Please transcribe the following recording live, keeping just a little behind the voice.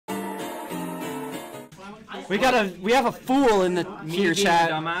We have a fool in the here chat.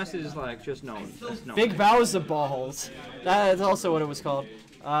 Dumbass is like just no. Big Bowser balls. That is also what it was called.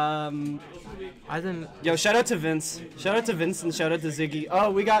 I didn't. Yo, shout out to Vince. Shout out to Vince and shout out to Ziggy.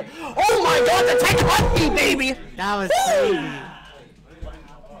 Oh, we got. Oh my God, the tank left me, baby. That was crazy.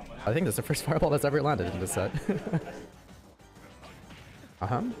 I think that's the first fireball that's ever landed in this set.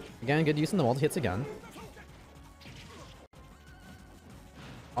 Again, good use in the multi hits again.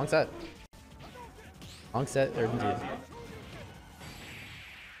 Long set. Long set, or indeed.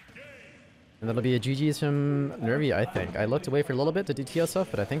 And that'll be a GG's from Nervy, I think. I looked away for a little bit to do TO stuff,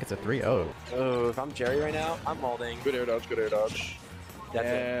 but I think it's a 3-0. Oh, if I'm Jerry right now, I'm molding. Good air dodge, good air dodge.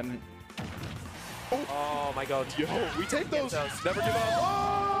 That's it. Oh my God. Yo, we take those. Never give up.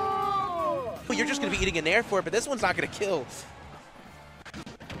 Oh! You're just going to be eating an air for it, but this one's not going to kill.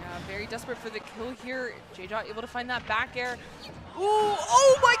 Yeah, very desperate for the kill here. J-Dot able to find that back air. Ooh,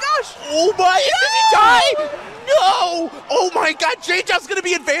 oh my gosh! Oh my, did he die? No! Oh my God, J-Dot's going to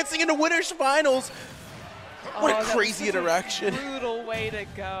be advancing into winners finals. What a crazy interaction. Brutal way to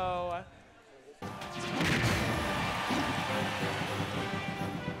go.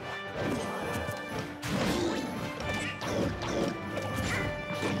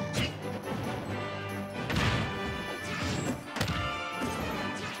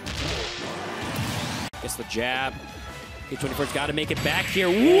 Gets the jab. K24's got to make it back here.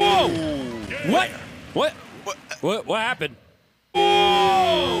 Whoa! What happened?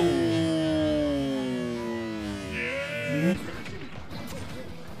 Oh!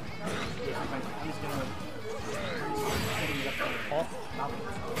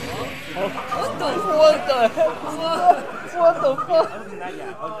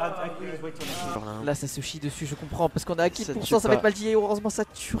 Là ça se chie dessus, je comprends, parce qu'on a acquis pour ça va être mal dit, heureusement ça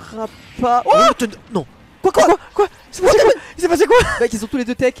tuera pas. Oh non. Quoi Il s'est passé quoi? Mec, ils ont tous les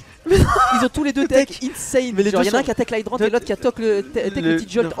deux tech. Ils ont tous les deux tech insane. Mais genre, il y en a un qui attaque l'hydrant et l'autre qui attaque le petit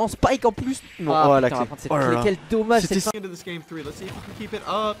jolt en spike en plus. Non, oh la clé. Quel dommage cette fin. Into this game 3. Let's see if he can keep it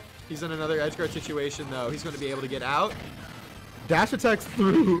up. He's in another edge guard situation though. He's going to be able to get out. Dash attacks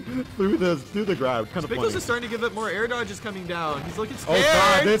through the grab. Kind of funny. Spiggles is starting to give it more air dodges coming down. He's looking scared. Oh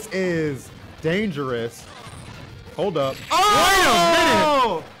God, this is dangerous. Hold up.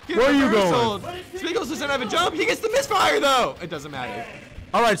 Oh! Wait a minute. Where are you going? Spiggles doesn't have a jump. He gets the misfire though. It doesn't matter.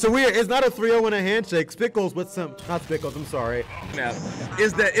 All right, so it's not a 3-0 and a handshake. Spickles with some, not Spickles, I'm sorry.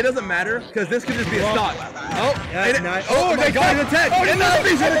 Is that it doesn't matter because this could just be a stock. Oh, yeah, oh my God, an attack! Oh, and now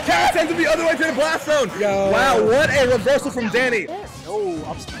he's gonna attack, sends him the other way to the blast zone. Wow, what a reversal from Danny. No,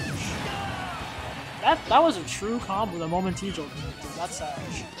 that was a true combo the moment he jumped. That's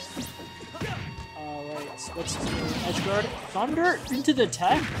savage. Let's do edge guard. Thunder into the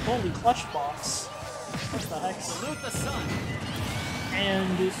tech. Holy clutch box. What the heck? Salute the sun.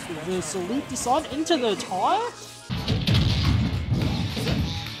 And the salute the sun into the taunt?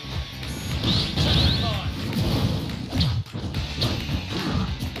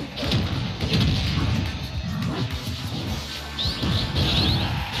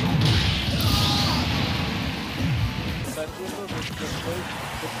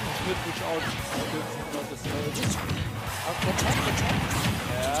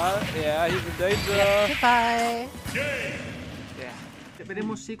 Yeah, he's in danger. Goodbye.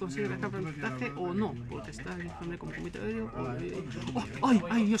 Veremos si consigue el aprendizaje o no, porque está disponible como comité aéreo.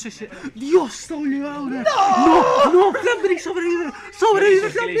 ¡Ay, Dios ese! ¡Dios, doble ahora! ¡No! ¡Flamberg sobrevive! ¡Sobrevive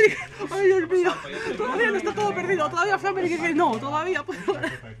Flamberg! ¡Ay, Dios mío! Todavía no está todo perdido, todavía Flamberg no, todavía puedo.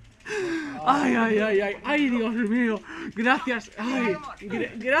 ¡Ay, Dios mío! Gracias,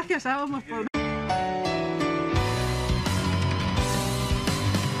 gracias a ambos por...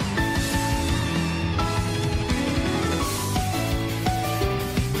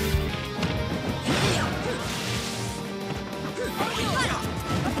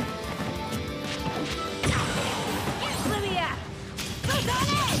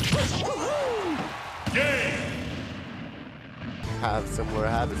 Have similar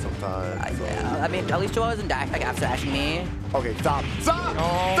habits sometimes. Yeah, I mean, at least Joel isn't dash like after dashing me. Okay, stop! Stop!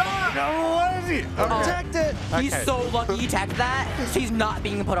 No, what is he? Protect it! He's so lucky he tagged that. She's not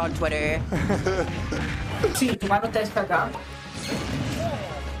being put on Twitter. Sim, tu vai no TSPH.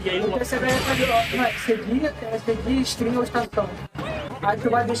 E aí o TSPH vai seguir stream ou estação. Aí tu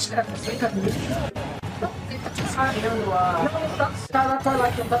vai deixar sem caminho. Saindo a... Não, tá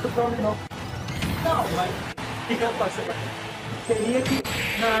lá, que não tá do pronto não. Não, mas... O que eu faço? Teria que...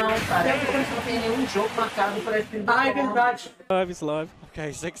 Não, cara. É porque não tem nenhum jogo marcado para esse... Ah, é verdade. Live is live.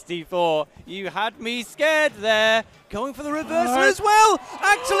 Okay, 64. You had me scared there. Going for the reversal as well.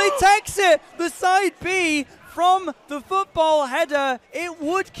 Actually takes it. The side B from the football header. It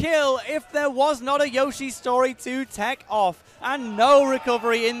would kill if there was not a Yoshi story to tech off. And no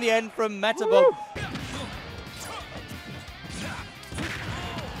recovery in the end from Metabug.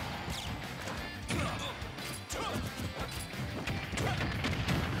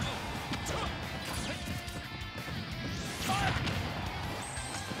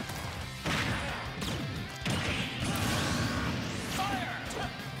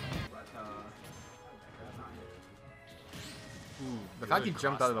 The fact he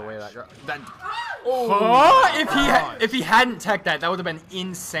jumped out of the way of that. Oh! If he hadn't teched that would have been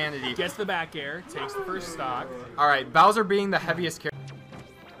insanity. Gets the back air, takes the first stock. All right, Bowser being the heaviest character.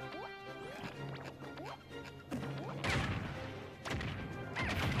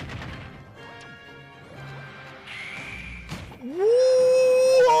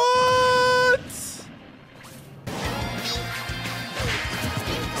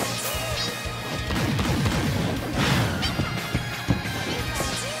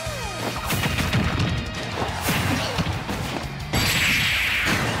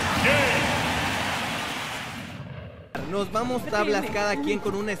 Nos vamos tablas cada quien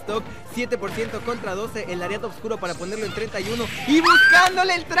con un stock 7% contra 12, el Ariato Oscuro para ponerlo en 31 y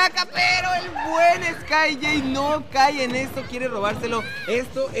buscándole el traca, pero el buen SkyJ no cae en esto, quiere robárselo.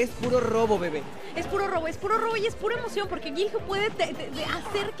 Esto es puro robo, bebé. Es puro robo y es pura emoción porque Giljo puede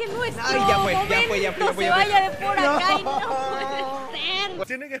hacer que nuestro ya fue, se vaya de por acá y no puede ser.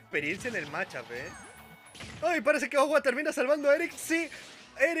 Tienen experiencia en el matchup, Ay, parece que Oswa termina salvando a Eric, sí.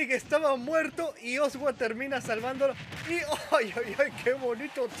 Eric estaba muerto y Oswa termina salvándolo. Y ¡ay, qué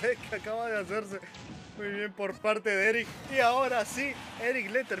bonito tech que acaba de hacerse! Muy bien por parte de Eric. Y ahora sí,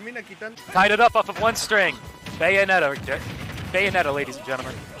 Eric le termina quitando. Tied it up off of one string. Bayonetta, ladies and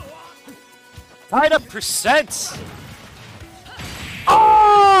gentlemen. Tied up percent.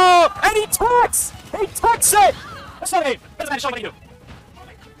 Oh! And he tucks! He tucks it! That's not aim. That's not show what you do.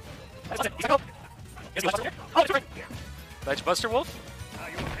 That's it. He's like, is he left here? Oh, it's right. Ledge Buster Wolf.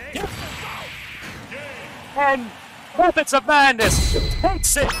 Yeah. And Weapons of Madness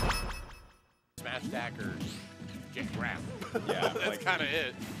takes it. Smash Dacker, get grabbed. Yeah, that's kind of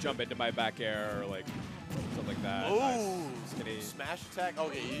it. Jump into my back air or like something like that. Oh, nice. Smash attack.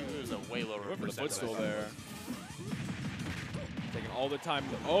 Okay, he was a way lower. Went for the footstool there. Taking all the time.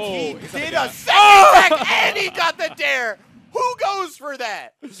 He he's did a second attack and he got the dare. Who goes for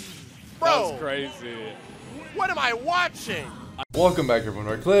that? Bro, that's crazy. What am I watching? Welcome back everyone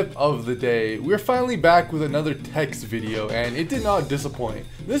to our clip of the day. We're finally back with another text video and it did not disappoint.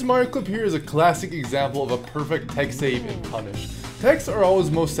 This Mario clip here is a classic example of a perfect tech save and punish. Techs are always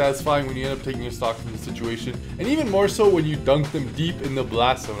most satisfying when you end up taking a stock from the situation, and even more so when you dunk them deep in the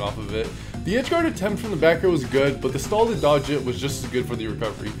blast zone off of it. The edge guard attempt from the back air was good, but the stall to dodge it was just as good for the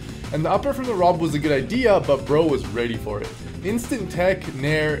recovery. And the upper from the Rob was a good idea, but bro was ready for it. Instant tech,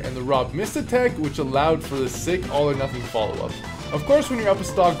 nair, and the Rob missed a tech, which allowed for the sick all or nothing follow-up. Of course, when you're up a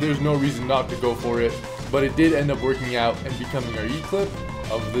stock, there's no reason not to go for it, but it did end up working out and becoming our E-clip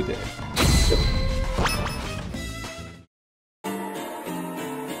of the day.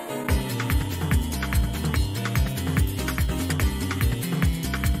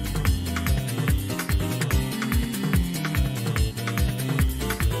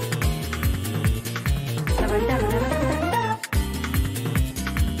 La ventana.